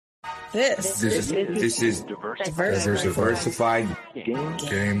This is Diversified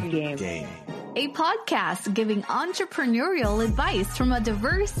Game. A podcast giving entrepreneurial advice from a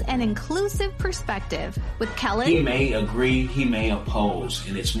diverse and inclusive perspective with Kellen. He may agree, he may oppose,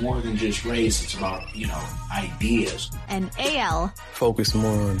 and it's more than just race, it's about, ideas. And AL. Focus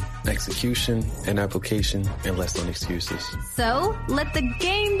more on execution and application and less on excuses. So, let the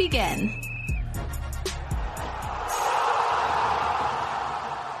game begin.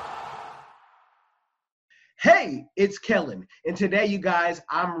 Hey, it's Kellen, and today, you guys,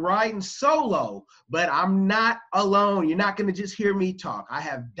 I'm riding solo, but I'm not alone. You're not going to just hear me talk. I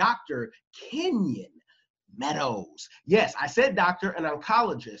have Dr. Kenyon Meadows. Yes, I said doctor, an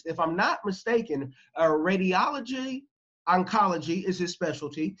oncologist. If I'm not mistaken, radiology oncology is his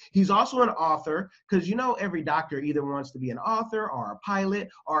specialty. He's also an author, because every doctor either wants to be an author or a pilot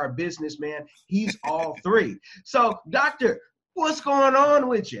or a businessman. He's all three. So, doctor, what's going on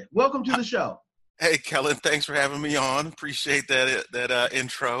with you? Welcome to the show. Hey, Kellen, thanks for having me on. Appreciate that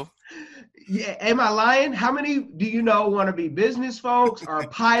intro. Yeah, am I lying? How many do you know want to be business folks or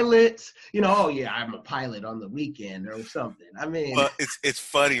pilots? Oh yeah, I'm a pilot on the weekend or something. I mean, well, it's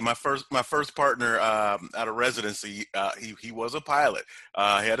funny. My first partner out of residency, he was a pilot. He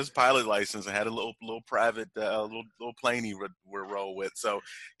had his pilot license and had a little private little plane he would roll with. So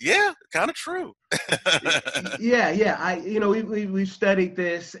yeah, kind of true. Yeah. We've studied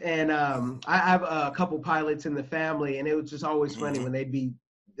this, and I have a couple pilots in the family, and it was just always funny when they'd be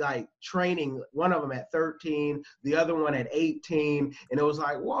like training, one of them at 13, the other one at 18, and it was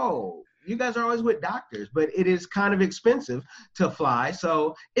like, whoa, you guys are always with doctors, but it is kind of expensive to fly,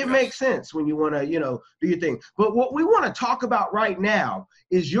 so it makes sense when you want to do your thing. But what we want to talk about right now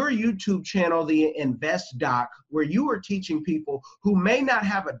is your YouTube channel, the Invest Doc, where you are teaching people who may not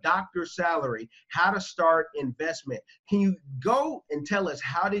have a doctor's salary how to start investment. Can you go and tell us,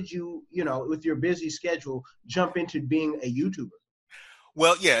 how did you with your busy schedule, jump into being a YouTuber?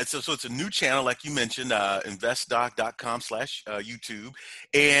 Well, yeah, so it's a new channel, like you mentioned, investdoc.com/YouTube.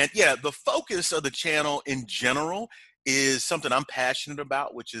 And yeah, the focus of the channel in general is something I'm passionate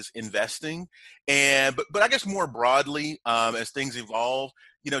about, which is investing. But I guess more broadly, as things evolve,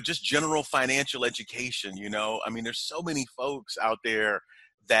 just general financial education. There's so many folks out there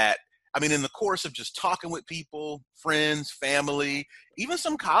that, in the course of just talking with people, friends, family, even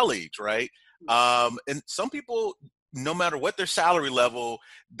some colleagues, right? And some people, no matter what their salary level,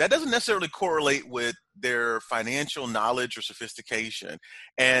 that doesn't necessarily correlate with their financial knowledge or sophistication.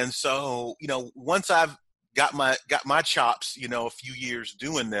 And so, once I've got my chops, a few years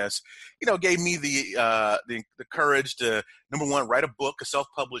doing this, gave me the courage to, number one, write a book, a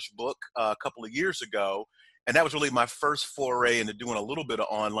self-published book a couple of years ago. And that was really my first foray into doing a little bit of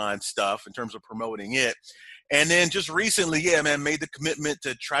online stuff in terms of promoting it. And then just recently, made the commitment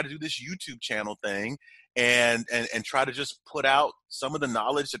to try to do this YouTube channel thing and try to just put out some of the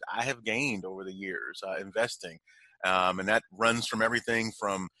knowledge that I have gained over the years investing. And that runs from everything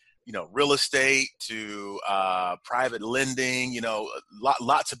from, real estate to private lending,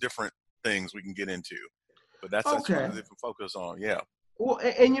 lots of different things we can get into. But that's what we focus on, yeah. Well,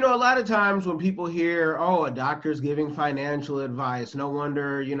 and a lot of times when people hear, oh, a doctor's giving financial advice, no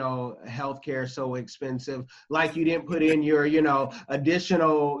wonder, healthcare is so expensive. Like you didn't put in your,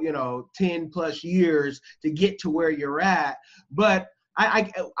 additional, 10 plus years to get to where you're at. But I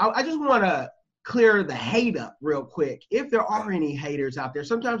just want to clear the hate up real quick. If there are any haters out there,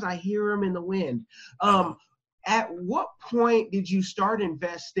 sometimes I hear them in the wind. At what point did you start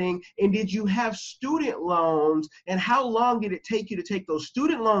investing, and did you have student loans, and how long did it take you to take those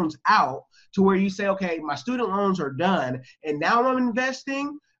student loans out to where you say, okay, my student loans are done and now I'm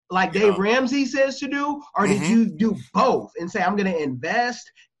investing like Dave Ramsey says to do? Or did you do both and say, I'm going to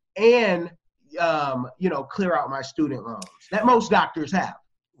invest and, clear out my student loans that most doctors have?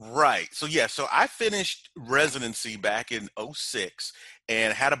 Right. So I finished residency back in 2006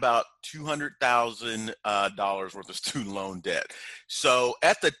 and had about $200,000 worth of student loan debt. So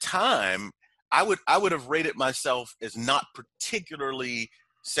at the time, I would have rated myself as not particularly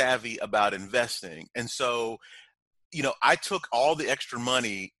savvy about investing. And so, I took all the extra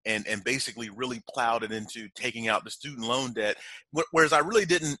money and basically really plowed it into taking out the student loan debt, whereas I really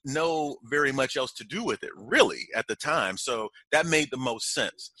didn't know very much else to do with it, really, at the time. So that made the most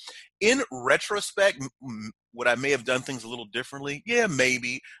sense. In retrospect, would I may have done things a little differently? Yeah,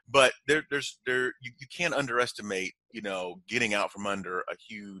 maybe. But you can't underestimate, getting out from under a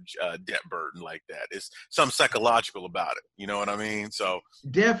huge debt burden like that. It's something psychological about it. You know what I mean? So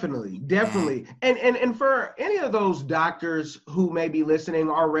definitely. And for any of those doctors who may be listening,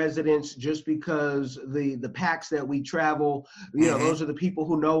 our residents, just because the packs that we travel, those are the people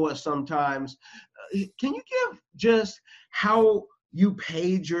who know us sometimes. Can you give just how you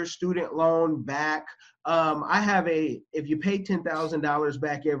paid your student loan back? If you pay $10,000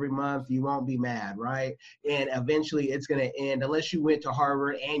 back every month, you won't be mad, right? And eventually it's going to end, unless you went to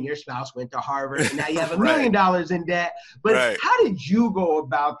Harvard and your spouse went to Harvard and now you have $1 million in debt. But how did you go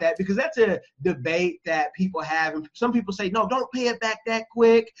about that? Because that's a debate that people have. And some people say, no, don't pay it back that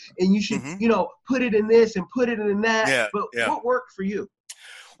quick. And you should, put it in this and put it in that. What worked for you?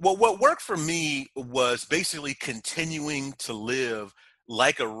 Well, what worked for me was basically continuing to live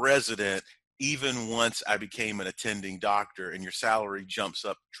like a resident even once I became an attending doctor, and your salary jumps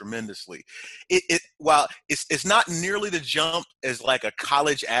up tremendously. While it's not nearly the jump as like a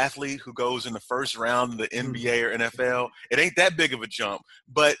college athlete who goes in the first round of the NBA or NFL, it ain't that big of a jump,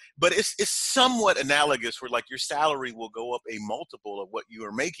 but it's somewhat analogous where like your salary will go up a multiple of what you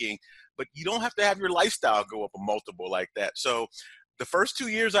are making, but you don't have to have your lifestyle go up a multiple like that. So the first 2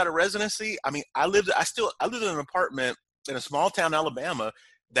 years out of residency, I mean, I lived in an apartment in a small town, Alabama,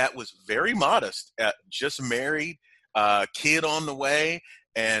 that was very modest, just married, kid on the way.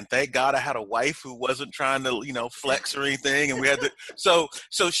 And thank God I had a wife who wasn't trying to, flex or anything. And we had so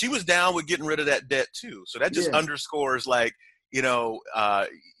she was down with getting rid of that debt too. So that just underscores like, having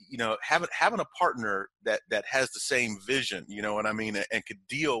a partner that has the same vision, you know what I mean? And could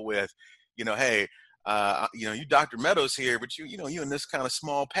deal with, hey, you Dr. Meadows here, but you in this kind of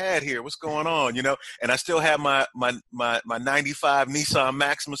small pad here. What's going on? And I still have my 95 Nissan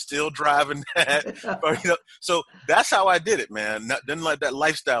Maxima still driving that. But, so that's how I did it, man. Didn't let that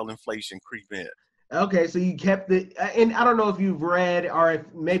lifestyle inflation creep in. Okay, so you kept it, and I don't know if you've read or if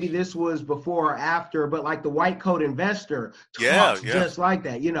maybe this was before or after, but like the White Coat Investor talks just like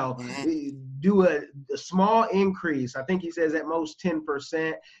that, do a small increase. I think he says at most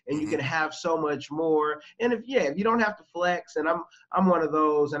 10%, and you can have so much more. And if you don't have to flex, and I'm one of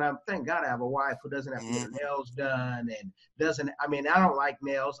those, and thank God I have a wife who doesn't have to get her nails done and I don't like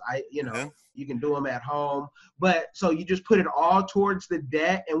nails. You can do them at home, but so you just put it all towards the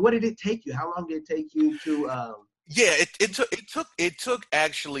debt. And what did it take you? How long did it take you to? It took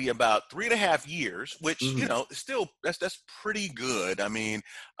actually about 3.5 years, which still that's pretty good. I mean,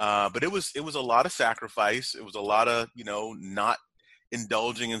 but it was a lot of sacrifice. It was a lot of not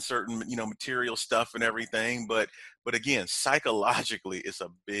indulging in certain material stuff and everything, but again, psychologically it's a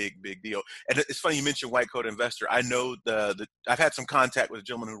big deal. And it's funny you mentioned White Coat Investor. I know I've had some contact with a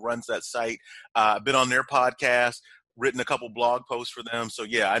gentleman who runs that site. I've been on their podcast, written a couple blog posts for them, so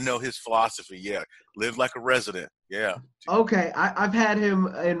I know his philosophy. Live like a resident. Okay, I've had him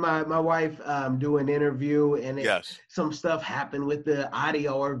and my wife do an interview, and some stuff happened with the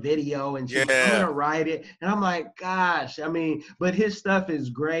audio or video, and she's like, I'm gonna write it, and I'm like, gosh, but his stuff is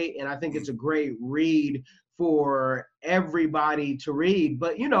great, and I think it's a great read for everybody to read.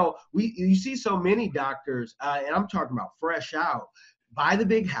 But you see so many doctors, and I'm talking about fresh out, buy the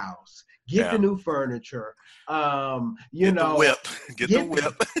big house, get the new furniture, get the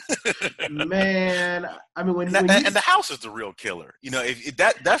whip. Man, and the house is the real killer. If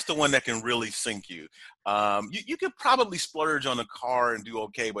that's the one that can really sink you. You could probably splurge on a car and do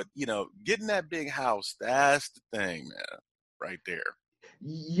okay, but getting that big house, that's the thing, man, right there.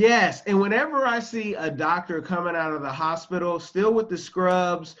 Yes, and whenever I see a doctor coming out of the hospital, still with the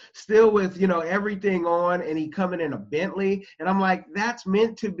scrubs, still with, everything on, and he coming in a Bentley, and I'm like, that's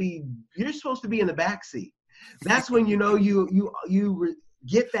meant to be, you're supposed to be in the back seat. That's when you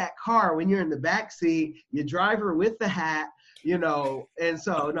get that car, when you're in the back seat, you drive her with the hat, and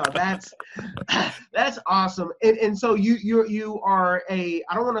so no, that's awesome. And so you are I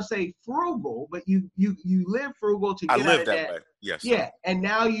don't want to say frugal, but you live frugal to get out of that way. Yes. Yeah. And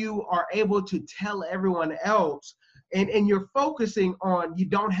now you are able to tell everyone else, and you're focusing on, you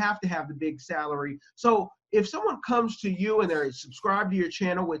don't have to have the big salary. So if someone comes to you and they're subscribed to your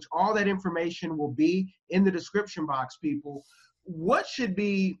channel, which all that information will be in the description box, people, what should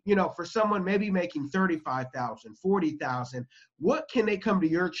be, for someone maybe making 35,000, 40,000, what can they come to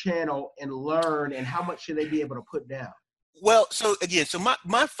your channel and learn, and how much should they be able to put down? Well, so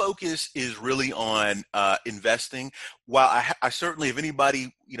my focus is really on investing. While I certainly, if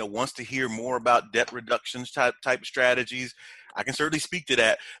anybody wants to hear more about debt reductions type strategies, I can certainly speak to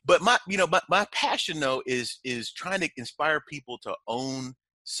that. But my passion though is trying to inspire people to own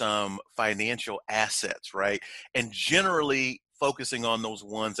some financial assets, right? And generally focusing on those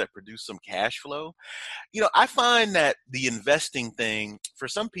ones that produce some cash flow. I find that the investing thing for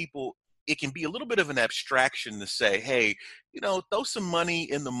some people, it can be a little bit of an abstraction to say, hey, throw some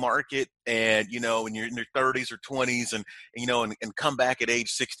money in the market and, when you're in your 30s or 20s and come back at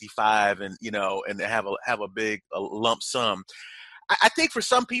age 65 and, and have a big lump sum. I think for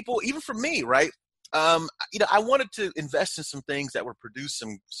some people, even for me, right? I wanted to invest in some things that would produce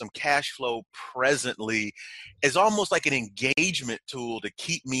some cash flow presently as almost like an engagement tool to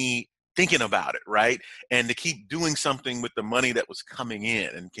keep me thinking about it, right? And to keep doing something with the money that was coming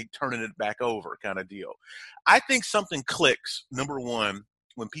in and keep turning it back over kind of deal. I think something clicks, number one,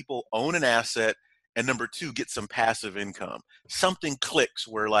 when people own an asset, and number two, get some passive income. Something clicks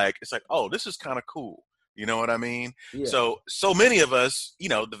where it's like, oh, this is kind of cool. You know what I mean? Yeah. So many of us,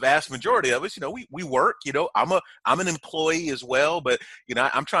 the vast majority of us, we work, I'm an employee as well, but,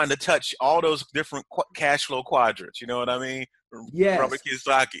 I'm trying to touch all those different cash flow quadrants. You know what I mean? Yes. Robert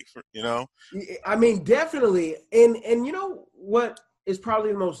Kiyosaki, I mean, definitely. And what is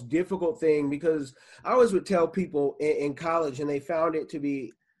probably the most difficult thing, because I always would tell people in college, and they found it to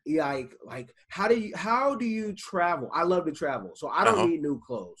be like how do you travel? I love to travel, so I don't need new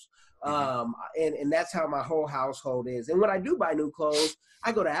clothes. And that's how my whole household is. And when I do buy new clothes,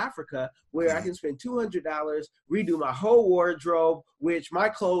 I go to Africa where I can spend $200, redo my whole wardrobe, which my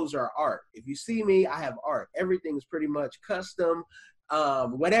clothes are art. If you see me, I have art. Everything's pretty much custom,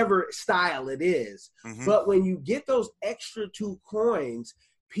 whatever style it is. But when you get those extra 2 coins,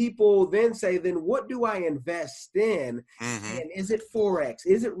 people then say, then what do I invest in? And is it Forex?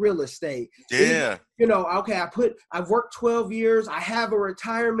 Is it real estate? Yeah. Okay, I've worked 12 years. I have a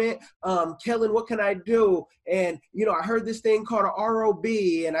retirement. Kellen, what can I do? And, I heard this thing called a ROB,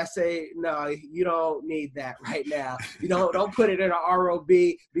 and I say, no, you don't need that right now. Don't put it in a ROB,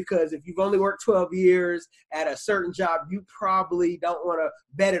 because if you've only worked 12 years at a certain job, you probably don't want to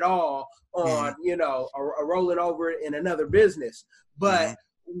bet it all on, a rolling over in another business. But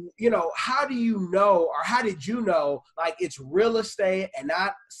how do you know, or how did you know, like, it's real estate and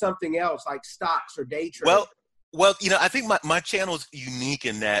not something else like stocks or day trading? Well, I think my channel is unique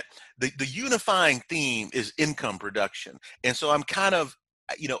in that the unifying theme is income production. And so I'm kind of,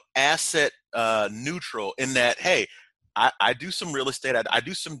 asset neutral in that, hey, I do some real estate. I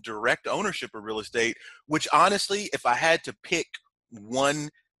do some direct ownership of real estate, which honestly, if I had to pick one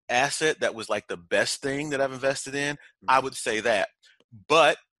asset that was like the best thing that I've invested in, I would say that.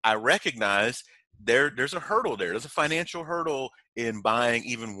 But I recognize there's a hurdle there. There's a financial hurdle in buying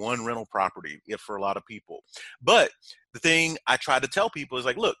even one rental property for a lot of people. But the thing I try to tell people is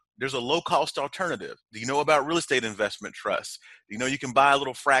like, look, there's a low-cost alternative. Do you know about real estate investment trusts? Do you know you can buy a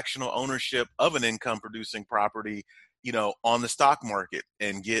little fractional ownership of an income-producing property, on the stock market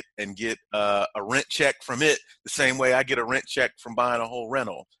and get a rent check from it the same way I get a rent check from buying a whole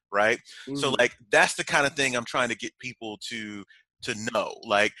rental, right? So that's the kind of thing I'm trying to get people to know.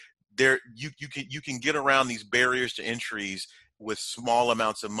 Like, you can get around these barriers to entries with small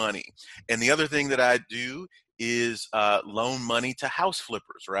amounts of money. And the other thing that I do is loan money to house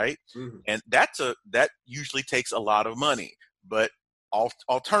flippers, right? And that usually takes a lot of money. But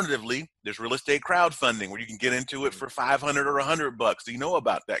alternatively, there's real estate crowdfunding where you can get into it for $500 or $100. Do you know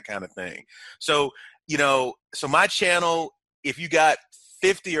about that kind of thing? So, so my channel, if you got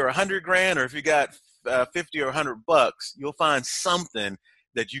 50 or 100 grand, or if you got 50 or $100, you'll find something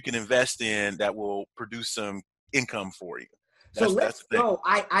that you can invest in that will produce some income for you. So let's go.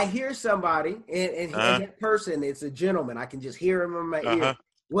 I hear somebody, and that person, it's a gentleman. I can just hear him in my ear.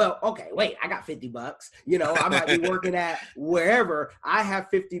 Well, okay, wait, I got $50. I might be working at wherever. I have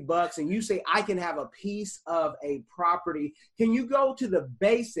 $50, and you say I can have a piece of a property. Can you go to the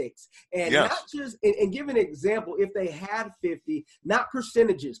basics and not just and give an example? If they had 50, not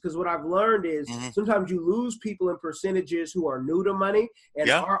percentages, because what I've learned is sometimes you lose people in percentages who are new to money, and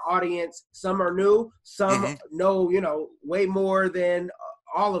our audience, some are new, some know, way more than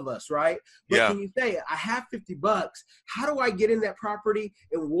all of us, right? But can you say, I have $50, how do I get in that property,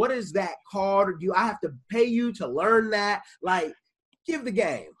 and what is that called? Or do I have to pay you to learn that? Like, give the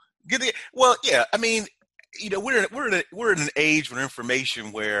game. Well, yeah, I mean, we're in an age with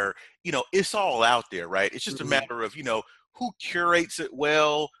information where, it's all out there, right? It's just a matter of, who curates it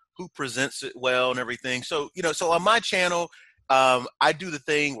well, who presents it well, and everything. So, so on my channel, I do the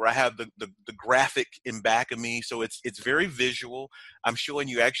thing where I have the graphic in back of me, so it's very visual. I'm showing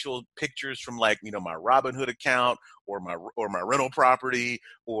you actual pictures from, like, my Robinhood account or my rental property,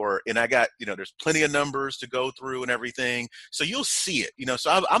 and I got, there's plenty of numbers to go through and everything, so you'll see it.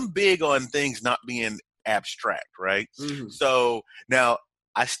 So I'm big on things not being abstract, right? So now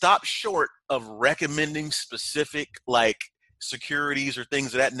I stop short of recommending specific like securities or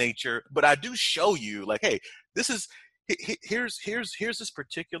things of that nature, but I do show you like, hey, this is here's this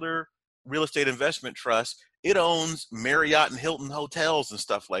particular real estate investment trust. It owns Marriott and Hilton hotels and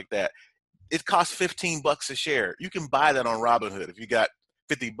stuff like that. It costs $15 a share. You can buy that on Robinhood if you got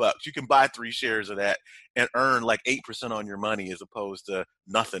 $50. You can buy 3 shares of that and earn like 8% on your money as opposed to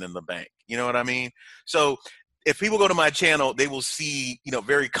nothing in the bank. You know what I mean? So if people go to my channel, they will see,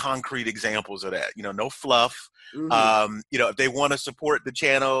 very concrete examples of that. No fluff. Mm-hmm. If they want to support the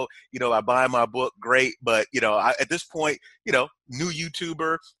channel, I buy my book, great. But, at this point, new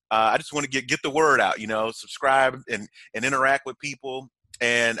YouTuber, I just want to get the word out, subscribe and interact with people.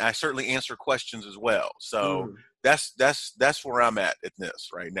 And I certainly answer questions as well. So that's where I'm at this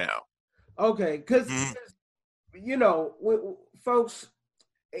right now. Okay. Because, folks,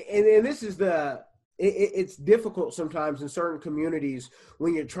 and this is it's difficult sometimes in certain communities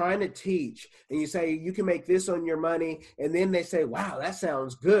when you're trying to teach and you say you can make this on your money, and then they say, wow, that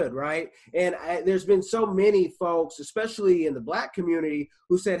sounds good, right? And there's been so many folks, especially in the Black community,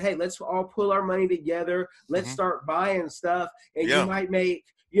 who said, hey, let's all pull our money together, let's start buying stuff, and you might make,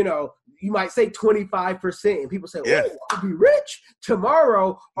 you might say 25%, and people say, oh, I'll be rich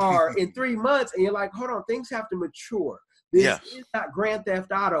tomorrow or in 3 months, and you're like, hold on, things have to mature. This is not Grand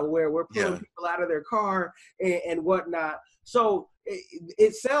Theft Auto where we're pulling people out of their car and whatnot. So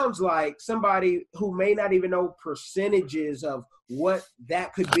it sounds like somebody who may not even know percentages of what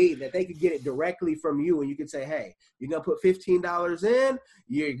that could be, that they could get it directly from you. And you could say, hey, you're going to put $15 in,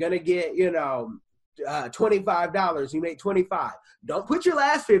 you're going to get, $25. You make $25. Don't put your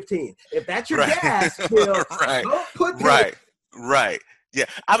last 15. If that's your gas bill, don't put that. Right. Yeah.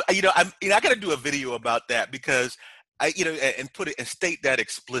 I got to do a video about that because and put it and state that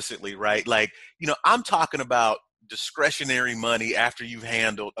explicitly, right? Like, I'm talking about discretionary money after you've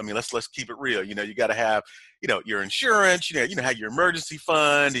handled. I mean, let's keep it real. You got to have, your insurance. Have your emergency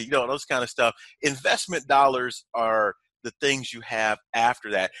fund. Those kind of stuff. Investment dollars are the things you have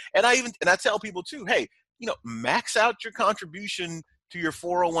after that. And I tell people too, hey, max out your contribution to your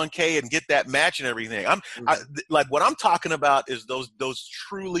 401k and get that match and everything. Like what I'm talking about is those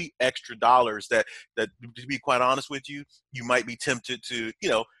truly extra dollars that to be quite honest with you, you might be tempted to,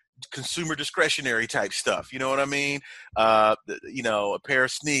 consumer discretionary type stuff. You know what I mean? A pair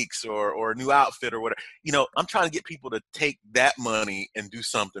of sneaks or a new outfit or whatever. I'm trying to get people to take that money and do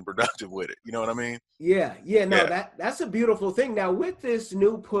something productive with it. You know what I mean? Yeah. That's a beautiful thing. Now with this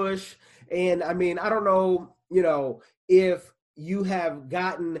new push, and I mean, I don't know, if you have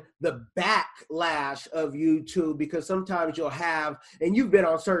gotten the backlash of YouTube, because sometimes you'll have, and you've been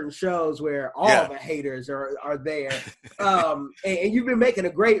on certain shows where all the haters are there, and you've been making a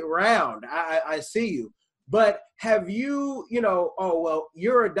great round. I see you. But have you, oh, well,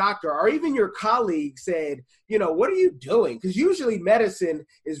 you're a doctor, or even your colleague said, what are you doing? Because usually medicine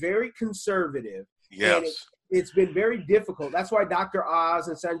is very conservative. Yes. And it's been very difficult. That's why Dr. Oz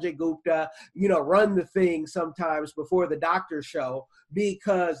and Sanjay Gupta, run the thing sometimes before the doctor show,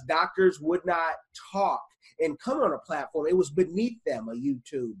 because doctors would not talk and come on a platform. It was beneath them, a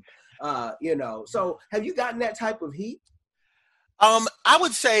YouTube, So have you gotten that type of heat? I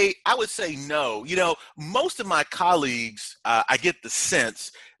would say no. Most of my colleagues, I get the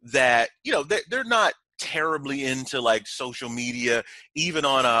sense that, they're not terribly into like social media, even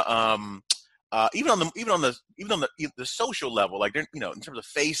on the social level, like they're, in terms of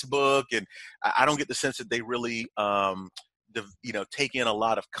Facebook, and I don't get the sense that they really, take in a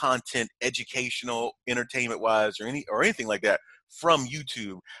lot of content, educational, entertainment wise, or anything like that from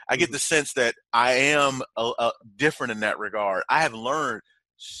YouTube. I get the sense that I am different in that regard. I have learned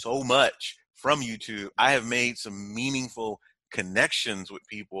so much from YouTube. I have made some meaningful connections with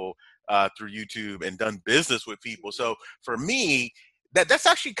people through YouTube and done business with people. So for me, that's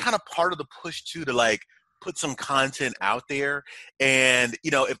actually kind of part of the push too, to like put some content out there. And,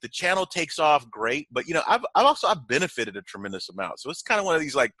 if the channel takes off, great. But, I've benefited a tremendous amount. So it's kind of one of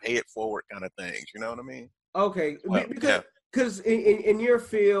these like pay it forward kind of things. You know what I mean? Okay. Because in your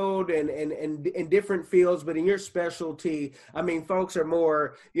field and in different fields, but in your specialty, I mean, folks are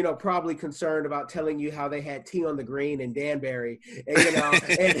more, probably concerned about telling you how they had tea on the green in Danbury, and,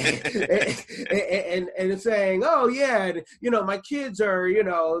 and saying, oh yeah, and, my kids are,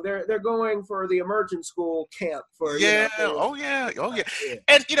 they're going for the emergent school camp for, oh yeah.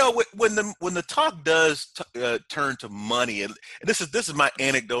 And when the talk does turn to money, and this is my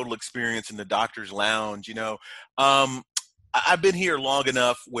anecdotal experience in the doctor's lounge, I've been here long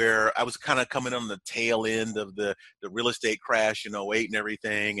enough where I was kind of coming on the tail end of the real estate crash in '08 and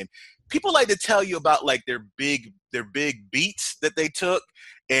everything. And people like to tell you about like their big beats that they took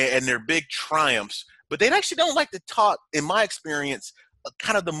and their big triumphs, but they actually don't like to talk, in my experience,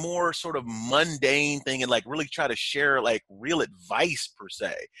 kind of the more sort of mundane thing and like really try to share like real advice per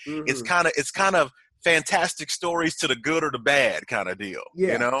se. Mm-hmm. It's kind of fantastic stories to the good or the bad kind of deal.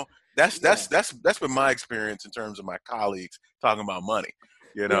 Yeah. You know, that's been my experience in terms of my colleagues talking about money.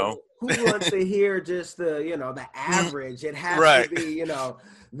 You know, who wants to hear just the average? It has to be,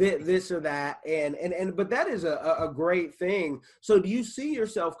 this or that. And but that is a great thing. So do you see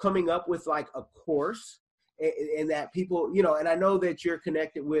yourself coming up with like a course and that people, and I know that you're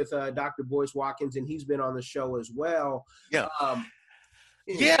connected with Dr. Boyce Watkins, and he's been on the show as well. Yeah. I'm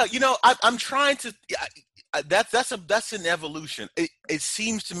trying to. That's an evolution. It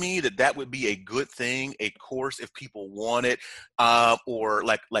seems to me that would be a good thing, a course if people want it, or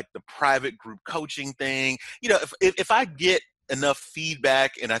like the private group coaching thing. If I get enough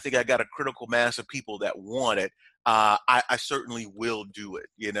feedback and I think I got a critical mass of people that want it, I certainly will do it,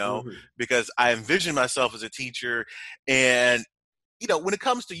 mm-hmm. because I envision myself as a teacher. And, when it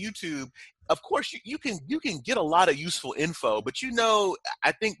comes to YouTube, of course, you can get a lot of useful info, but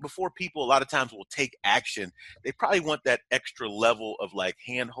I think before people a lot of times will take action, they probably want that extra level of like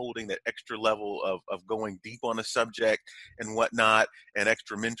hand holding, that extra level of going deep on a subject and whatnot, and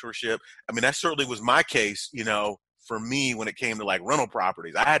extra mentorship. I mean, that certainly was my case, for me when it came to like rental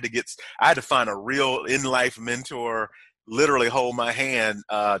properties. I had to find a real in-life mentor, literally hold my hand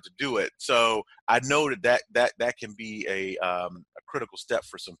to do it. So I know that can be a critical step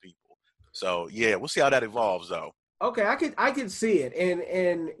for some people. So yeah, we'll see how that evolves though. Okay, I can see it.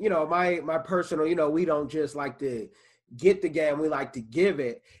 And my personal, we don't just like to get the game, we like to give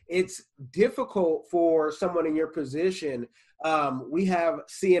it. It's difficult for someone in your position. We have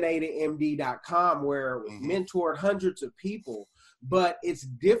CNA2MD.com where mm-hmm. mentored hundreds of people, but it's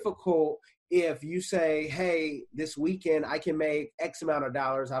difficult if you say, hey, this weekend I can make X amount of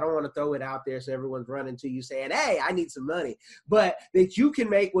dollars. I don't want to throw it out there so everyone's running to you saying, hey, I need some money. But that you can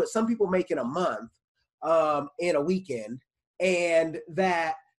make what some people make in a month, in a weekend, and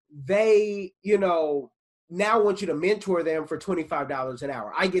that they, now want you to mentor them for $25 an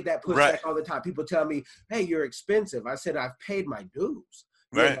hour. I get that pushback all the time. People tell me, hey, you're expensive. I said, I've paid my dues.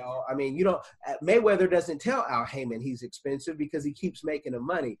 Right. Mayweather doesn't tell Al Heyman he's expensive because he keeps making the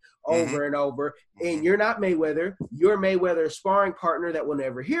money over mm-hmm. and over. And you're not Mayweather. You're Mayweather's sparring partner that we'll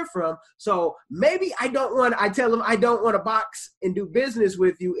never hear from. So maybe I tell him I don't want to box and do business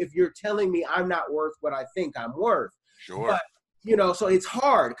with you if you're telling me I'm not worth what I think I'm worth. Sure. But, so it's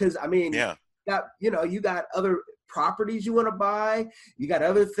hard because, you got other properties you want to buy. You got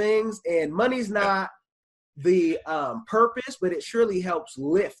other things, and money's not the purpose, but it surely helps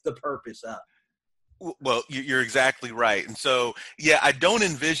lift the purpose up. Well, you're exactly right. And so, yeah, I don't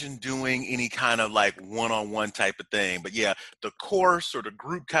envision doing any kind of like one-on-one type of thing, but yeah, the course or the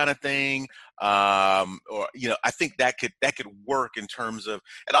group kind of thing, or, I think that could work in terms of,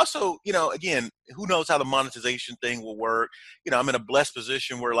 and also, again, who knows how the monetization thing will work. I'm in a blessed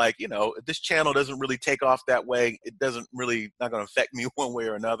position where like, if this channel doesn't really take off that way, it doesn't really, not going to affect me one way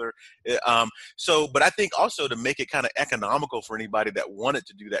or another. But I think also to make it kind of economical for anybody that wanted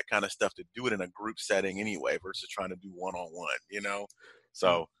to do that kind of stuff, to do it in a group setting anyway, versus trying to do one-on-one,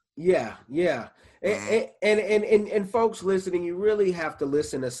 so. Yeah. And folks listening, you really have to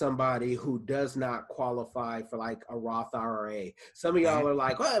listen to somebody who does not qualify for like a Roth IRA. Some of y'all are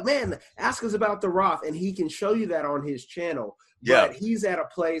like, oh man, ask us about the Roth, and he can show you that on his channel. But he's at a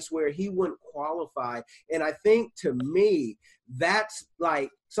place where he wouldn't qualify. And I think to me, that's like,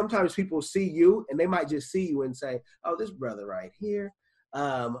 sometimes people see you and they might just see you and say, oh, this brother right here.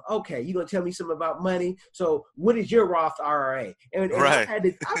 Okay, you're gonna tell me something about money. So what is your Roth IRA? And I've had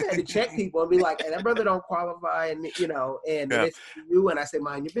to check people and be like, hey, that brother don't qualify, and it's you, and I say,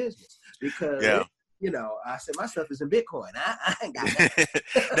 mind your business, because I said my stuff is in Bitcoin. I ain't got that.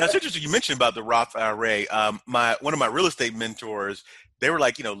 Now it's interesting you mentioned about the Roth IRA. One of my real estate mentors, they were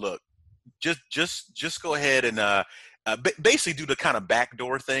like, look, just go ahead and basically do the kind of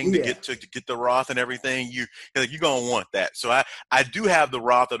backdoor thing to get the Roth and everything. You're gonna want that. So I do have the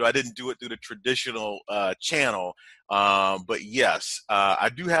Roth, although I didn't do it through the traditional channel. But yes, I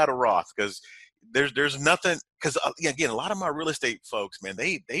do have a Roth because there's nothing. Because again, a lot of my real estate folks, man,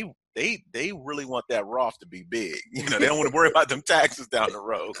 they really want that Roth to be big. They don't want to worry about them taxes down the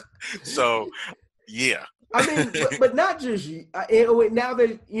road. So yeah. I mean, but not just you. Now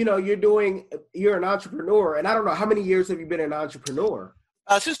that you're an entrepreneur, and I don't know, how many years have you been an entrepreneur?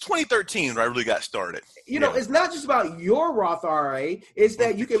 Since 2013, I really got started. You know, it's not just about your Roth IRA. It's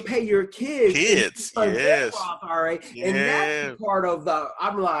that you can pay your kids. Yes. Roth IRA. Yeah. And that's part of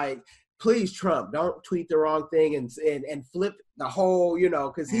I'm like, please, Trump, don't tweet the wrong thing and flip the whole, you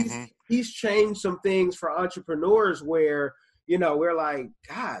know, because he's changed some things for entrepreneurs where, you know, we're like,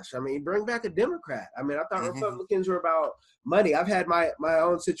 gosh, I mean, bring back a Democrat. I mean, I thought Republicans were about money. I've had my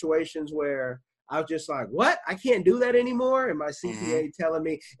own situations where I was just like, what? I can't do that anymore. And my CPA telling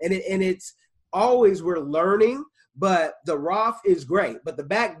me, and it's always we're learning, but the Roth is great. But the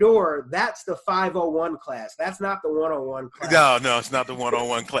back door, that's the 501 class. That's not the 101 class. No, it's not the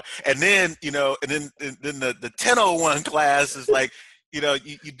 101 class. And then, you know, and then the 1001 class is like, you know,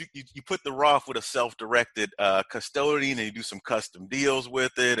 you put the Roth with a self-directed custodian and you do some custom deals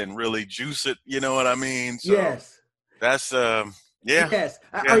with it and really juice it. You know what I mean? So yes. That's Yes.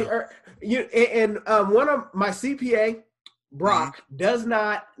 Yeah. One of my CPA, Brock, does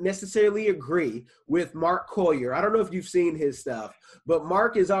not necessarily agree with Mark Collier. I don't know if you've seen his stuff, but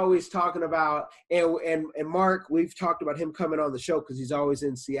Mark is always talking about, and Mark, we've talked about him coming on the show because he's always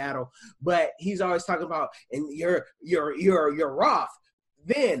in Seattle, but he's always talking about, and your Roth,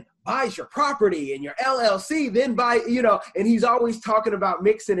 then buys your property and your LLC, then buy, you know, and he's always talking about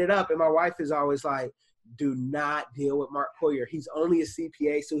mixing it up. And my wife is always like, do not deal with Mark Collier. He's only a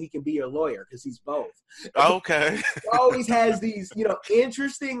CPA so he can be your lawyer because he's both. Okay. He always has these, you know,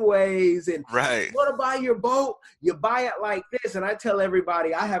 interesting ways. And right. You want to buy your boat, you buy it like this. And I tell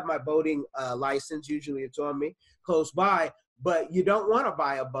everybody, I have my boating license. Usually it's on me close by, but you don't want to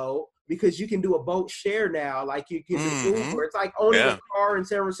buy a boat because you can do a boat share now. Like you can do Uber. It's like owning a car in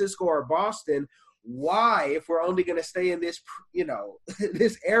San Francisco or Boston. Why, if we're only going to stay in this, you know,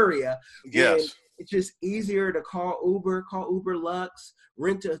 this area? Yes. It's just easier to call Uber Lux,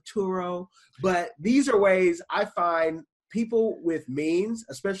 rent a Turo. But these are ways I find people with means,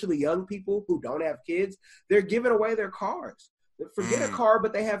 especially young people who don't have kids, they're giving away their cars. Forget a car,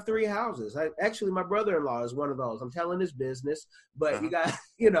 but they have 3 houses. Actually, my brother-in-law is one of those. I'm telling his business, but you got,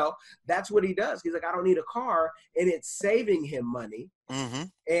 you know, that's what he does. He's like, I don't need a car, and it's saving him money.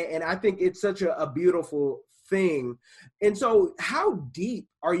 And I think it's such a beautiful thing. And so how deep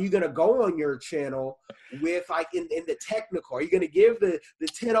are you going to go on your channel with, like, in the technical? Are you going to give the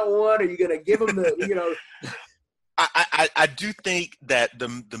 1001? Are you going to give them the, you know? I do think that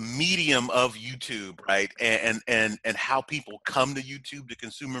the medium of YouTube, right, and how people come to YouTube to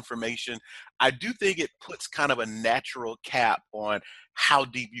consume information, I do think it puts kind of a natural cap on how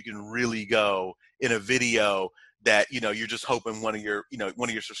deep you can really go in a video that, you know, you're just hoping one of your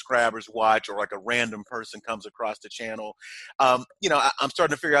subscribers watch, or like a random person comes across the channel. You know, I'm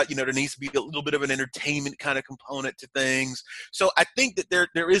starting to figure out, you know, there needs to be a little bit of an entertainment kind of component to things. So I think that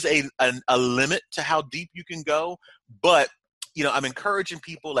there is a limit to how deep you can go. But, you know, I'm encouraging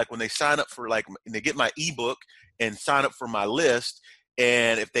people, like when they sign up for, like, they get my ebook and sign up for my list,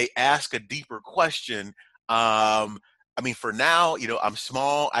 and if they ask a deeper question, I mean, for now, you know, I'm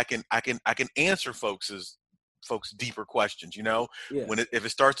small. I can answer folks' deeper questions, you know. If it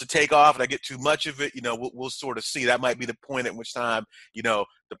starts to take off and I get too much of it, you know, we'll sort of see. That might be the point at which time, you know,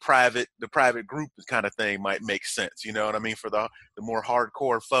 the private group kind of thing might make sense, you know what I mean, for the more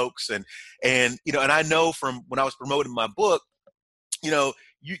hardcore folks. And you know, and I know from when I was promoting my book, you know,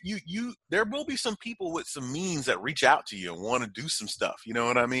 you there will be some people with some means that reach out to you and want to do some stuff, you know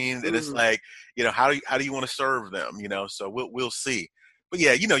what I mean? And it's like, you know, how do you want to serve them, you know? So we'll see. But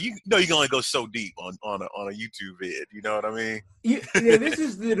yeah, you can only go so deep on a YouTube vid. You know what I mean? Yeah, this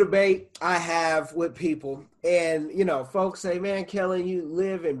is the debate I have with people. And, you know, folks say, man, Kellen, you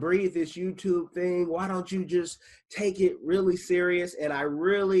live and breathe this YouTube thing. Why don't you just take it really serious? And I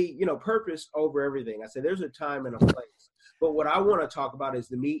really, you know, purpose over everything. I say there's a time and a place. But what I want to talk about is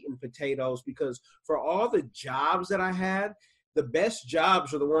the meat and potatoes, because for all the jobs that I had, the best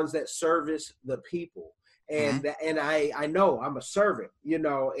jobs are the ones that service the people. And I know I'm a servant, you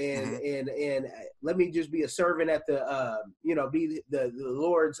know, and let me just be a servant at the, you know, be the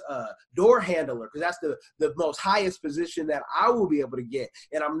Lord's door handler, because that's the most highest position that I will be able to get.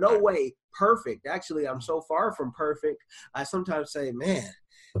 And I'm no way perfect. Actually, I'm so far from perfect. I sometimes say, man,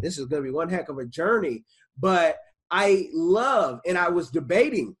 this is going to be one heck of a journey. But I love, and I was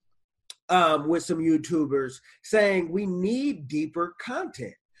debating with some YouTubers saying we need deeper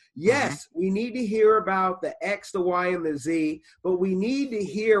content. Yes, we need to hear about the X, the Y, and the Z, but we need to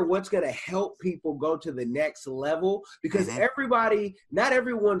hear what's going to help people go to the next level, because not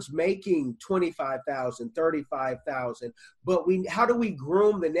everyone's making 25,000, 35,000, but how do we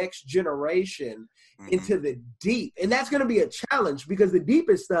groom the next generation into the deep? And that's going to be a challenge, because the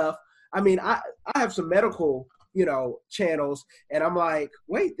deepest stuff, I mean, I have some medical channels, and I'm like,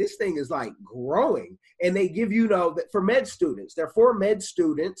 wait, this thing is like growing. And they give that for med students, they're for med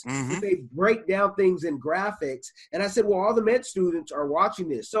students. They break down things in graphics. And I said, well, all the med students are watching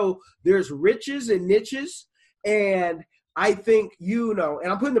this. So there's riches and niches. And I think, and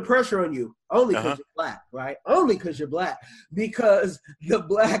I'm putting the pressure on you only because you're Black, right? Only because you're Black, because the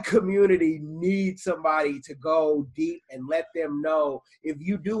Black community needs somebody to go deep and let them know if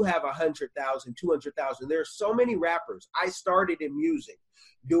you do have 100,000, 200,000. There's so many rappers. I started in music,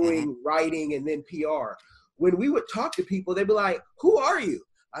 doing writing and then PR. When we would talk to people, they'd be like, who are you?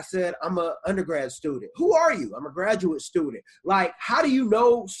 I said, I'm an undergrad student. Who are you? I'm a graduate student. Like, how do you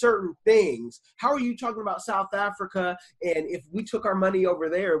know certain things? How are you talking about South Africa? And if we took our money over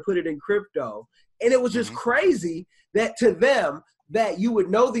there and put it in crypto? And it was just crazy that to them that you would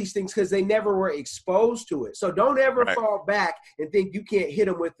know these things because they never were exposed to it. So don't ever fall back and think you can't hit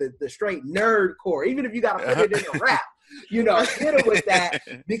them with the straight nerd core, even if you got to put it in a rap. Hit them with that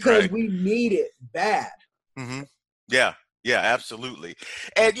because we need it bad. Yeah, absolutely.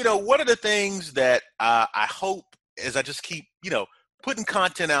 And, one of the things that I hope as I just keep, putting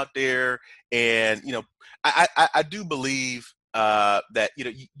content out there and, I do believe that,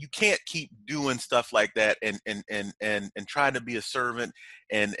 you can't keep doing stuff like that and trying to be a servant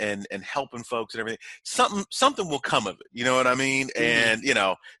and helping folks and everything. Something will come of it. You know what I mean? And,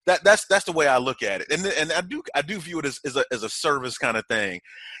 that's the way I look at it. And I do view it as a service kind of thing.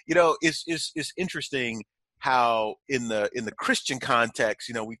 It's interesting how in the Christian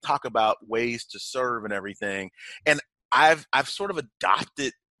context, we talk about ways to serve and everything. And I've sort of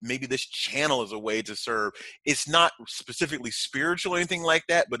adopted maybe this channel as a way to serve. It's not specifically spiritual or anything like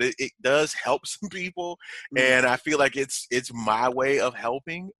that, but it does help some people. And I feel like it's my way of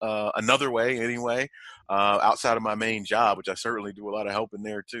helping, another way anyway, outside of my main job, which I certainly do a lot of helping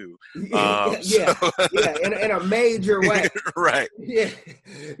there too. In a major way. Right.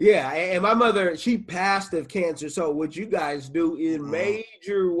 Yeah. And my mother, she passed of cancer. So what you guys do in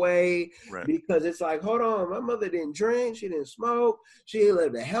major way, because it's like, hold on, my mother didn't drink, she didn't smoke, she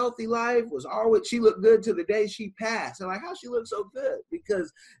lived a healthy life, she looked good to the day she passed. And like, how she looked so good?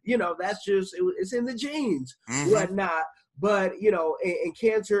 Because, that's just, it's in the genes, whatnot. But, and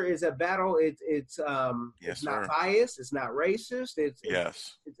cancer is a battle. It's not biased. It's not racist.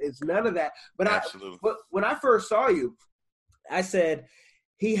 It's none of that. But but when I first saw you, I said,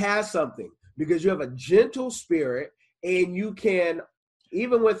 he has something because you have a gentle spirit and you can,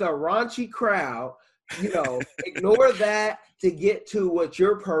 even with a raunchy crowd, ignore that to get to what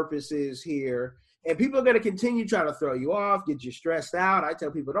your purpose is here. And people are going to continue trying to throw you off, get you stressed out. I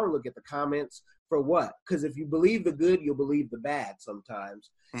tell people, don't look at the comments. For what? Because if you believe the good, you'll believe the bad sometimes.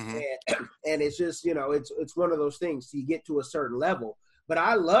 And it's just, it's one of those things. So you get to a certain level. But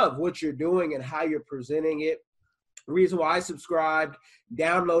I love what you're doing and how you're presenting it. The reason why I subscribed,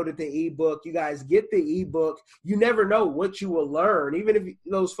 downloaded the ebook. You guys get the ebook. You never know what you will learn. Even if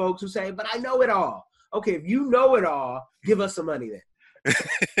those folks who say, but I know it all. Okay, if you know it all, give us some money then.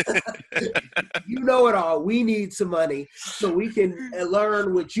 You know it all. We need some money so we can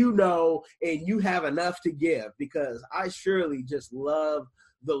learn what you know and you have enough to give, because I surely just love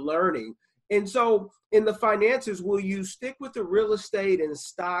the learning. And so in the finances, will you stick with the real estate and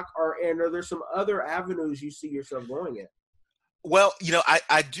stock, or are there some other avenues you see yourself going in? Well,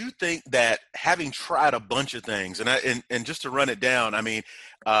 I do think that having tried a bunch of things, and just to run it down, I mean,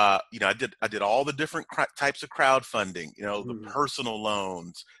 I did all the different types of crowdfunding, the personal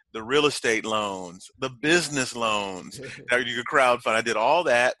loans, the real estate loans, the business loans that you could crowdfund. I did all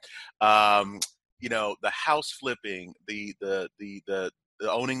that, the house flipping, the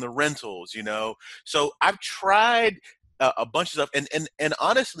owning the rentals, So I've tried a bunch of stuff, and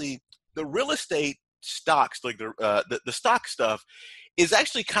honestly, the real estate stocks, like the stock stuff, is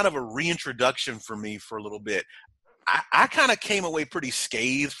actually kind of a reintroduction for me for a little bit. I kind of came away pretty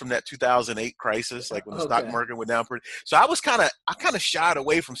scathed from that 2008 crisis, like when the stock market went down pretty. So I kind of shied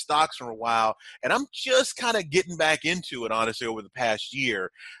away from stocks for a while, and I'm just kind of getting back into it, honestly, over the past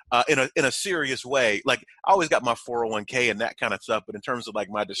year, in a serious way. Like, I always got my 401k and that kind of stuff, but in terms of like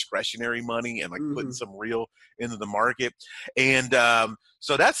my discretionary money and like putting some real into the market, and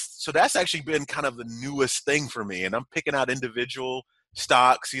so that's actually been kind of the newest thing for me, and I'm picking out individual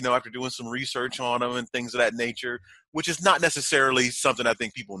stocks, after doing some research on them and things of that nature, which is not necessarily something I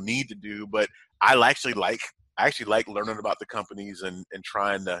think people need to do, but I actually like learning about the companies and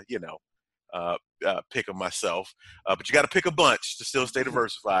trying to, pick them myself. But you got to pick a bunch to still stay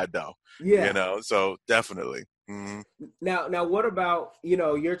diversified though. So definitely. Mhm. Now, what about,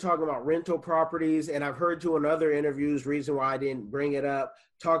 you're talking about rental properties, and I've heard in other interviews, reason why I didn't bring it up,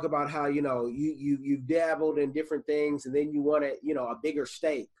 talk about how, you've dabbled in different things, and then you want a bigger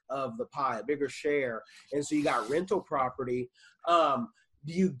stake of the pie, a bigger share. And so you got rental property.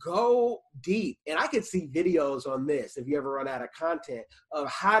 Do you go deep? And I could see videos on this if you ever run out of content of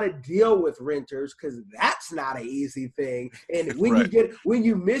how to deal with renters, because that's not an easy thing. And when Right. when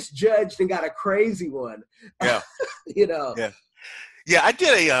you misjudged and got a crazy one, Yeah. Yeah. Yeah, I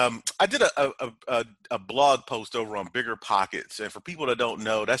did a blog post over on Bigger Pockets, and for people that don't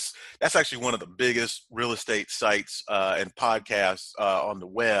know, that's actually one of the biggest real estate sites and podcasts on the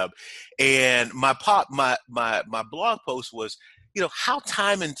web. And my blog post was, how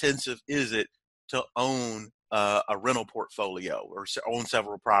time intensive is it to own a rental portfolio or own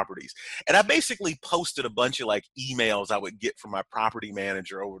several properties? And I basically posted a bunch of like emails I would get from my property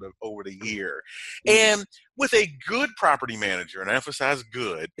manager over the year. And with a good property manager, and I emphasize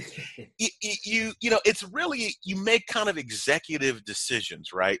good, it's really, you make kind of executive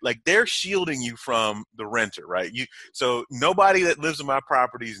decisions, right? Like they're shielding you from the renter, right? So nobody that lives in my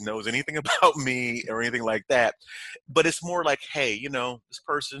properties knows anything about me or anything like that. But it's more like, hey, this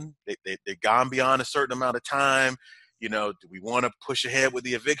person, they've gone beyond a certain amount of time. Do we want to push ahead with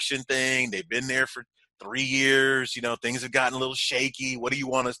the eviction thing? They've been there for 3 years, things have gotten a little shaky. What do you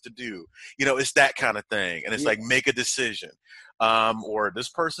want us to do? It's that kind of thing. And it's like, make a decision. Or this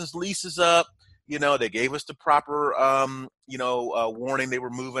person's lease is up, they gave us the proper, warning they were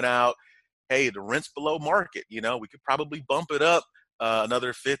moving out. Hey, the rent's below market. We could probably bump it up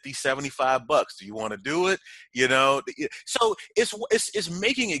another $50, $75. Do you want to do it? So it's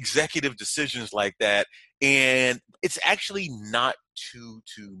making executive decisions like that. And it's actually not too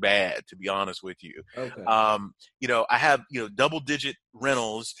bad, to be honest with you. Okay. I have, double digit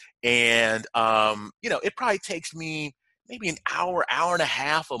rentals, and, it probably takes me maybe an hour and a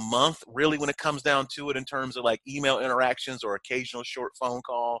half a month, really, when it comes down to it, in terms of like email interactions or occasional short phone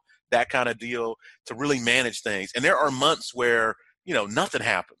call, that kind of deal, to really manage things. And there are months where, nothing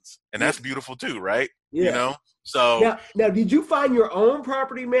happens, and that's beautiful too, right? Yeah. So now, did you find your own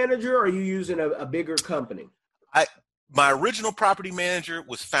property manager, or are you using a bigger company? My original property manager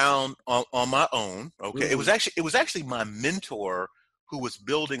was found on my own. Okay. Mm-hmm. It was actually my mentor who was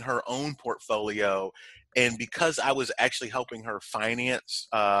building her own portfolio. And because I was actually helping her finance,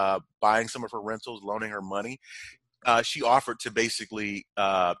 buying some of her rentals, loaning her money, she offered to basically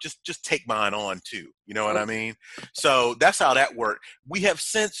just take mine on too. You know what I mean? So that's how that worked. We have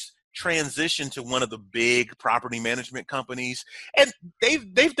since transitioned to one of the big property management companies, and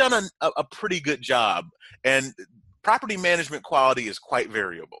they've done a pretty good job. And property management quality is quite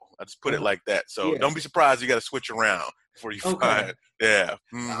variable. I just put it like that. So don't be surprised you got to switch around before you find. Yeah.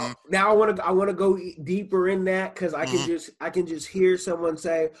 Mm-hmm. Now I want to go deeper in that, because I can just hear someone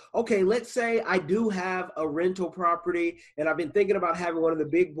say, okay, let's say I do have a rental property and I've been thinking about having one of the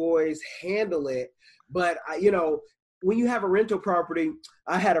big boys handle it, but when you have a rental property,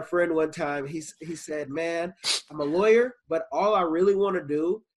 I had a friend one time, he said, man, I'm a lawyer, but all I really want to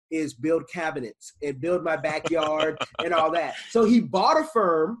do is build cabinets and build my backyard and all that. So he bought a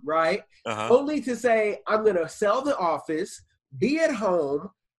firm, right? Only to say, I'm going to sell the office, be at home,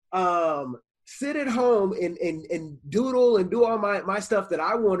 sit at home and doodle and do all my stuff that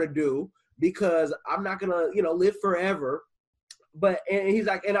I want to do, because I'm not going to, live forever. And he's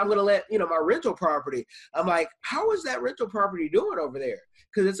like, and I'm going to let, my rental property. I'm like, how is that rental property doing over there?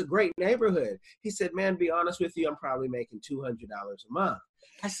 Because it's a great neighborhood. He said, man, be honest with you, I'm probably making $200 a month.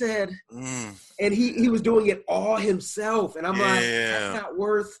 I said, and he was doing it all himself. And I'm like, that's not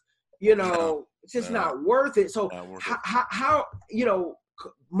worth, it's just not worth it. So how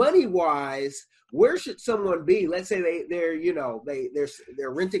money wise, where should someone be? Let's say they're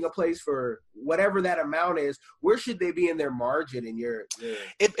renting a place for whatever that amount is. Where should they be in their margin?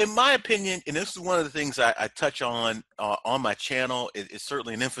 In my opinion, and this is one of the things I touch on my channel, it's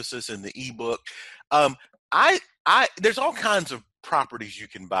certainly an emphasis in the ebook. There's all kinds of properties you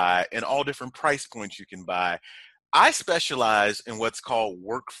can buy and all different price points you can buy. I specialize in what's called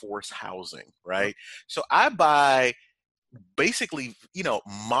workforce housing, right? So I buy basically,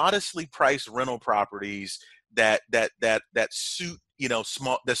 modestly priced rental properties that suit,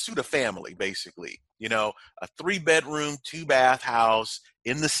 that suit a family, basically. A 3-bedroom, 2-bath house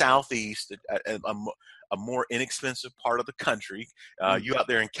in the Southeast, a more inexpensive part of the country. You out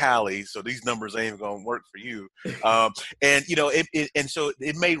there in Cali, so these numbers ain't even gonna work for you. And you know, and so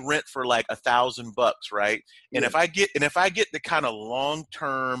it may rent for like $1,000, right? And if I get the kind of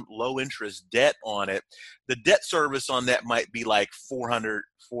long-term low interest debt on it, the debt service on that might be like $400,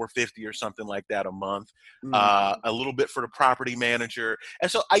 $450 or something like that a month. A little bit for the property manager.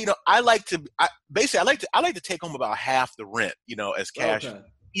 And so I like to take home about half the rent, you know, as cash. Okay.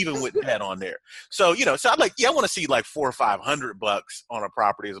 Even with that on there. So, you know, so I'm like, I want to see like $400 or $500 on a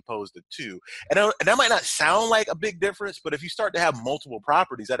property as opposed to two. And that might not sound like a big difference, but if you start to have multiple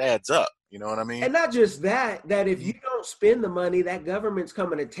properties, that adds up. You know what I mean? And not just that if you don't spend the money, that government's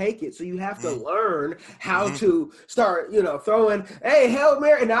coming to take it. So you have to learn how to start, you know, throwing, hey, Hail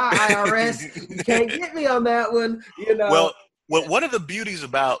Mary, nah, IRS, you can't get me on that one, you know. Well, one of the beauties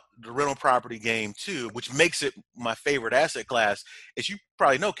about the rental property game too, which makes it my favorite asset class, is you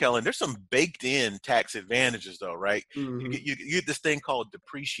probably know, Kellen, there's some baked in tax advantages though, right? You get this thing called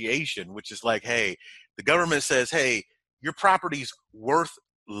depreciation, which is like, hey, the government says, hey, your property's worth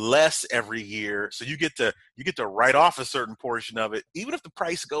less every year, so you get to write off a certain portion of it, even if the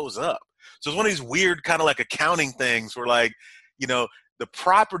price goes up. So it's one of these weird kind of like accounting things where, like, you know, the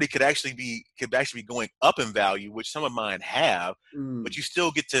property could actually be going up in value, which some of mine have, but you still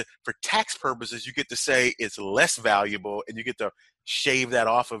get to, for tax purposes, you get to say it's less valuable, and you get to shave that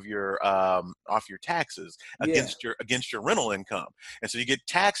off of your taxes against your rental income, and so you get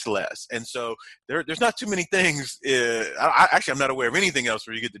taxed less. And so there's not too many things. I'm not aware of anything else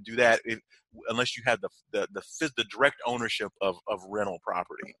where you get to do that unless you have the direct ownership of rental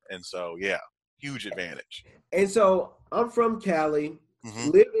property. And so huge advantage. And so I'm from Cali.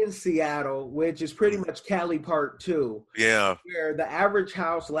 Live in Seattle, which is pretty much Cali Part 2. Yeah. Where the average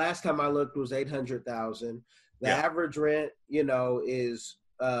house, last time I looked, was $800,000. The average rent, you know, is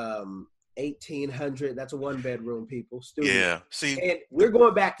 $1,800. That's a 1-bedroom, people. Studio. Yeah. See, and we're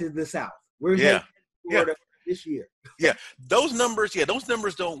going back to the South. We're heading to Florida this year. Those numbers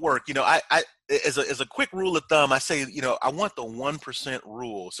don't work. You know, I as a quick rule of thumb, I say, you know, I want the 1%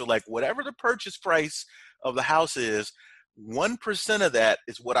 rule. So like whatever the purchase price of the house is, 1% of that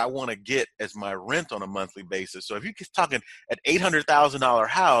is what I want to get as my rent on a monthly basis. So if you're talking an $800,000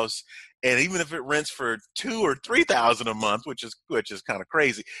 house, and even if it rents for $2,000 or $3,000 a month, which is kind of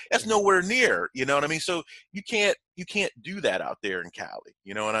crazy, that's nowhere near. You know what I mean? So you can't do that out there in Cali.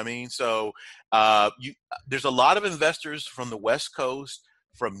 You know what I mean? So there's a lot of investors from the West Coast,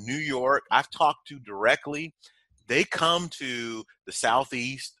 from New York, I've talked to directly. They come to the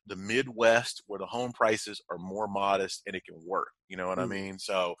Southeast, the Midwest, where the home prices are more modest and it can work. You know what I mean?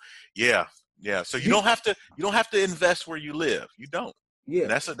 So yeah. So you don't have to invest where you live. You don't. Yeah.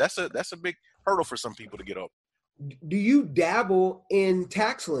 And that's a big hurdle for some people to get over. Do you dabble in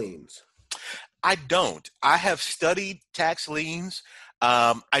tax liens? I don't. I have studied tax liens.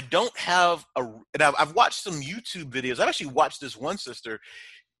 I don't have and I've watched some YouTube videos. I've actually watched this one sister.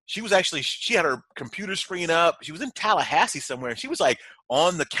 She had her computer screen up. She was in Tallahassee somewhere, and she was like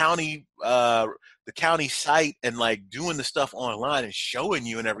on the county site and like doing the stuff online and showing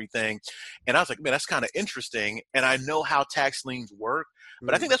you and everything. And I was like, man, that's kind of interesting. And I know how tax liens work,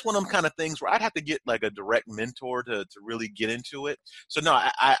 but I think that's one of them kind of things where I'd have to get like a direct mentor to really get into it. So no,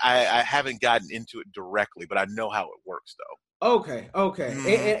 I haven't gotten into it directly, but I know how it works though. Okay.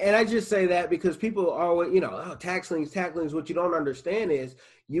 And I just say that because people always, you know, tax liens. What you don't understand is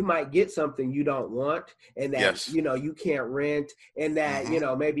you might get something you don't want, and that, you know, you can't rent, and that, you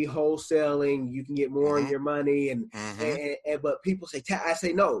know, maybe wholesaling, you can get more on your money. And but people say, I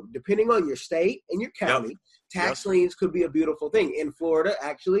say, no, depending on your state and your county, tax liens could be a beautiful thing. In Florida,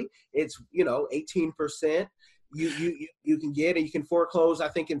 actually, it's, you know, 18% you can get, and you can foreclose, I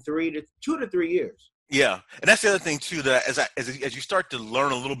think, in 2 to 3 years. Yeah, and that's the other thing too, that as you start to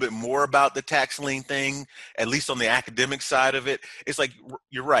learn a little bit more about the tax lien thing, at least on the academic side of it, it's like,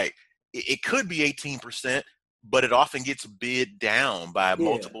 you're right. It could be 18%, but it often gets bid down by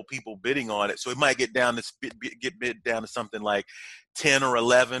multiple people bidding on it. So it might get bid down to something like 10 or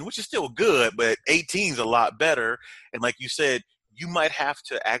 11, which is still good, but 18 is a lot better. And like you said, you might have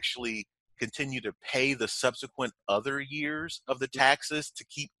to actually continue to pay the subsequent other years of the taxes to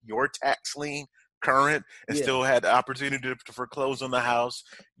keep your tax lien current and still had the opportunity to foreclose on the house.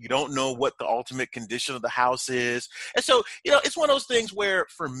 You don't know what the ultimate condition of the house is. And so, you know, it's one of those things where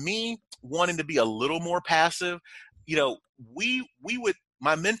for me, wanting to be a little more passive, you know,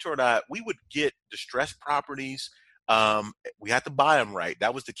 my mentor and I, we would get distressed properties. We had to buy them right.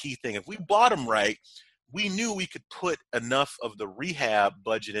 That was the key thing. If we bought them right, we knew we could put enough of the rehab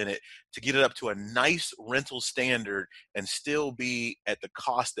budget in it to get it up to a nice rental standard and still be at the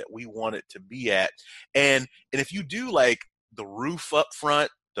cost that we want it to be at. And if you do like the roof up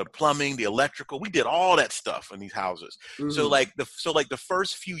front, the plumbing, the electrical, we did all that stuff in these houses. Mm-hmm. So like the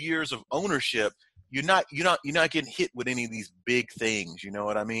first few years of ownership, you're not getting hit with any of these big things, you know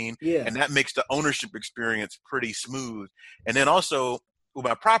what I mean? Yeah. And that makes the ownership experience pretty smooth. And then also with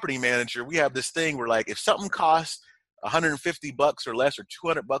my property manager, we have this thing where like if something costs $150 or less or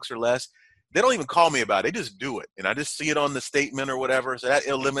 $200 or less, they don't even call me about it. They just do it. And I just see it on the statement or whatever. So that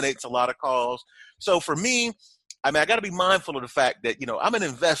eliminates a lot of calls. So for me, I mean, I got to be mindful of the fact that, you know, I'm an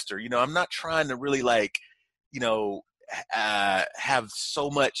investor. You know, I'm not trying to really like, you know, have so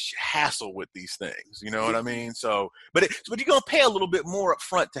much hassle with these things. You know what I mean? So, but you're going to pay a little bit more up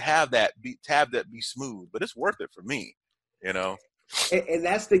front to have that be smooth, but it's worth it for me, you know? And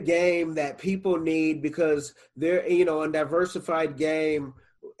that's the game that people need, because they're, you know, a diversified game.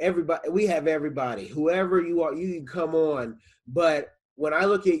 We have everybody, whoever you are, you can come on. But when I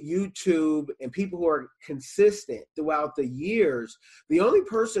look at YouTube and people who are consistent throughout the years, the only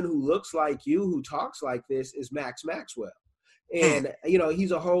person who looks like you, who talks like this, is Max Maxwell. And, you know,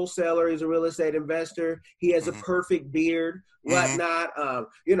 he's a wholesaler. He's a real estate investor. He has a perfect beard, whatnot,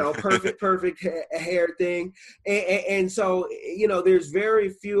 you know, perfect hair thing. And so, you know, there's very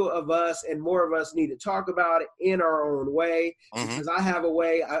few of us, and more of us need to talk about it in our own way, because I have a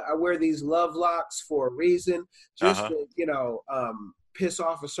way. I wear these love locks for a reason, just to, you know, piss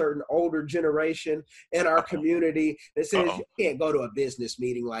off a certain older generation in our community that says you can't go to a business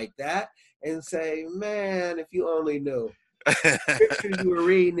meeting like that and say, man, if you only knew. Scriptures you were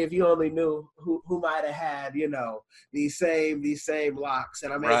reading, if you only knew who might have had, you know, these same locks,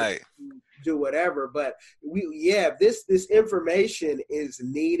 and I'm able to do whatever. But this information is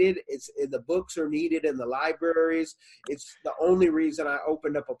needed. The books are needed in the libraries. It's the only reason I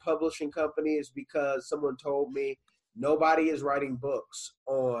opened up a publishing company is because someone told me nobody is writing books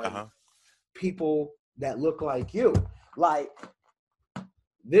on people that look like you. Like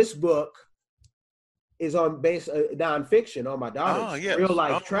this book is on base nonfiction on my daughter's real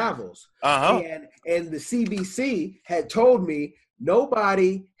life travels. And the CBC had told me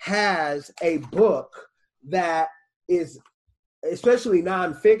nobody has a book that is especially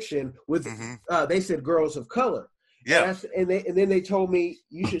nonfiction with they said girls of color. Yeah. And then they told me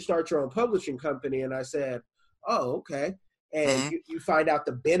you should start your own publishing company. And I said, oh, okay. And you find out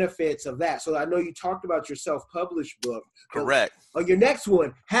the benefits of that. So I know you talked about your self-published book. Correct. On your next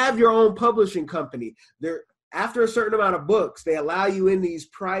one, have your own publishing company. After a certain amount of books, they allow you in these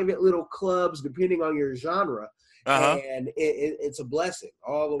private little clubs, depending on your genre. And it's a blessing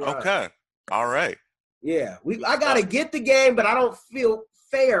all around. Okay. All right. Yeah. I got to get the game, but I don't feel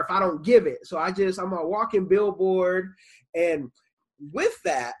fair if I don't give it. So I'm a walking billboard. And with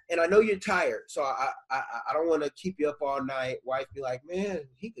that, and I know you're tired, so I don't want to keep you up all night. Wife be like, man,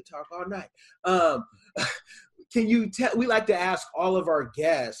 he could talk all night. Can you tell? We like to ask all of our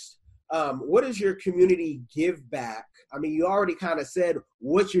guests, what is your community give back? I mean, you already kind of said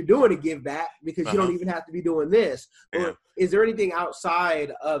what you're doing to give back, because you don't even have to be doing this. Or is there anything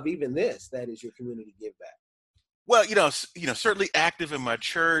outside of even this that is your community give back? Well, you know, certainly active in my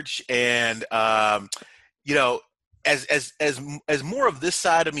church, and you know, as more of this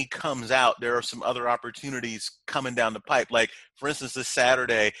side of me comes out, there are some other opportunities coming down the pipe. Like, for instance, this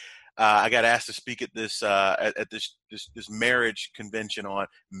Saturday, I got asked to speak at this this marriage convention on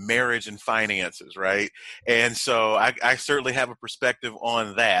marriage and finances, right? And so I certainly have a perspective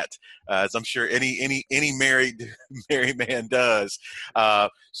on that, as I'm sure any married man does.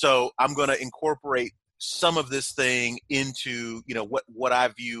 So I'm going to incorporate some of this thing into, you know, what I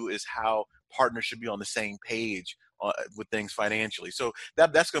view as how partners should be on the same page with things financially. So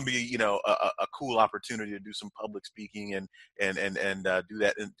that's going to be, you know, a cool opportunity to do some public speaking and do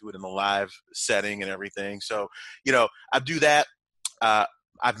that and do it in a live setting and everything. So, you know, I do that.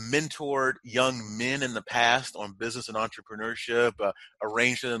 I've mentored young men in the past on business and entrepreneurship,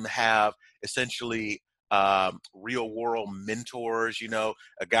 arranged for them to have essentially real world mentors, you know,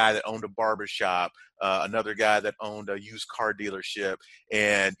 a guy that owned a barbershop, another guy that owned a used car dealership,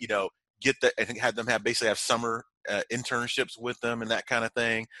 and, you know, and had them have summer internships with them and that kind of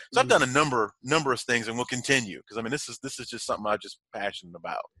thing. So I've done a number of things, and we'll continue, because I mean, this is just something I'm just passionate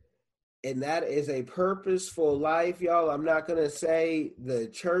about. And that is a purposeful life, y'all. I'm not going to say the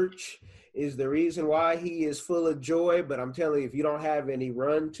church is the reason why he is full of joy, but I'm telling you, if you don't have any,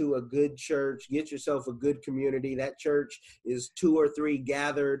 run to a good church, get yourself a good community. That church is 2 or 3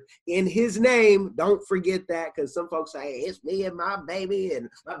 gathered in his name. Don't forget that, because some folks say, hey, it's me and my baby and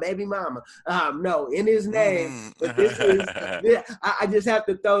my baby mama. No, in his name. But this is, I just have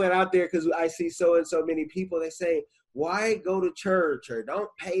to throw that out there because I see so and so many people, they say, why go to church, or don't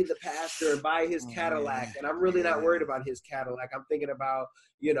pay the pastor and buy his Cadillac? And I'm really not worried about his Cadillac. I'm thinking about,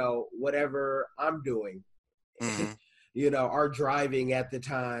 whatever I'm doing, or driving at the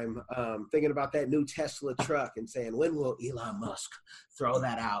time, thinking about that new Tesla truck and saying, when will Elon Musk throw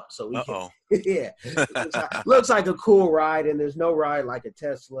that out? So we can, yeah, looks like a cool ride, and there's no ride like a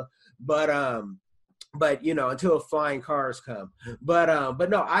Tesla, but until flying cars come. But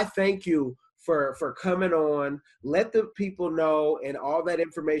no, I thank you for coming on. Let the people know, and all that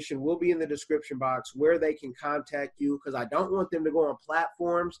information will be in the description box where they can contact you, because I don't want them to go on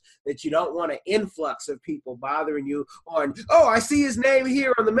platforms that you don't want an influx of people bothering you on, I see his name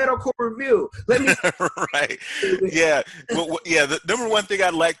here on the Medical Review. Let me right. Yeah. Well, yeah. The number one thing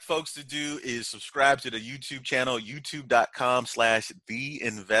I'd like folks to do is subscribe to the YouTube channel,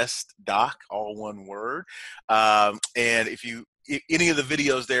 youtube.com/theinvestdoc, all one word. And if any of the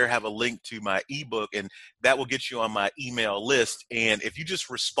videos there have a link to my ebook, and that will get you on my email list. And if you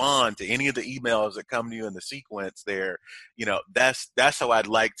just respond to any of the emails that come to you in the sequence there, that's how I'd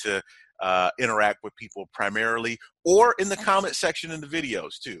like to interact with people primarily, or in the comment section in the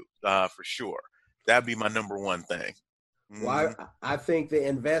videos too, for sure. That'd be my number one thing. Well, I think the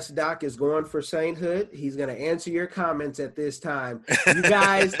Invest Doc is going for sainthood. He's going to answer your comments at this time. You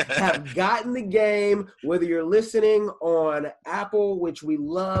guys have gotten the game, whether you're listening on Apple, which we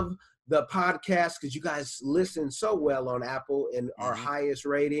love the podcast because you guys listen so well on Apple and our highest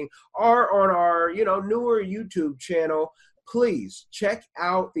rating, or on our, newer YouTube channel. Please check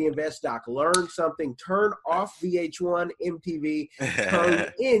out the Invest Doc. Learn something. Turn off VH1, MTV.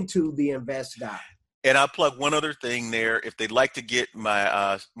 Turn into the Invest Doc. And I'll plug one other thing there. If they'd like to get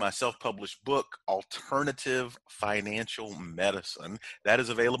my my self-published book, Alternative Financial Medicine, that is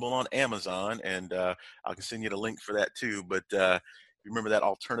available on Amazon, and I can send you the link for that too. But remember that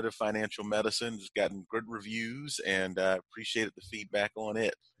Alternative Financial Medicine has gotten good reviews, and appreciated the feedback on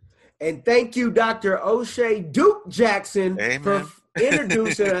it. And thank you, Dr. O'Shea Duke Jackson, for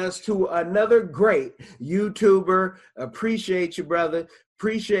introducing us to another great YouTuber. Appreciate you, brother.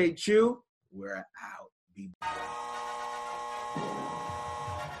 Appreciate you. We're out.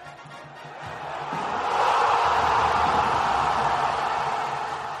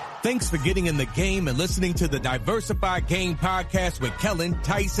 Thanks for getting in the game and listening to the Diversified Game Podcast with Kellen,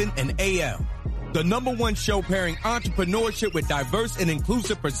 Tyson, and AL. The #1 show pairing entrepreneurship with diverse and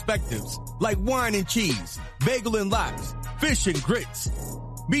inclusive perspectives like wine and cheese, bagel and lox, fish and grits.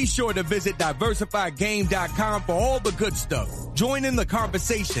 Be sure to visit diversifiedgame.com for all the good stuff. Join in the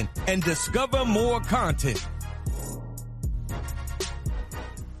conversation and discover more content.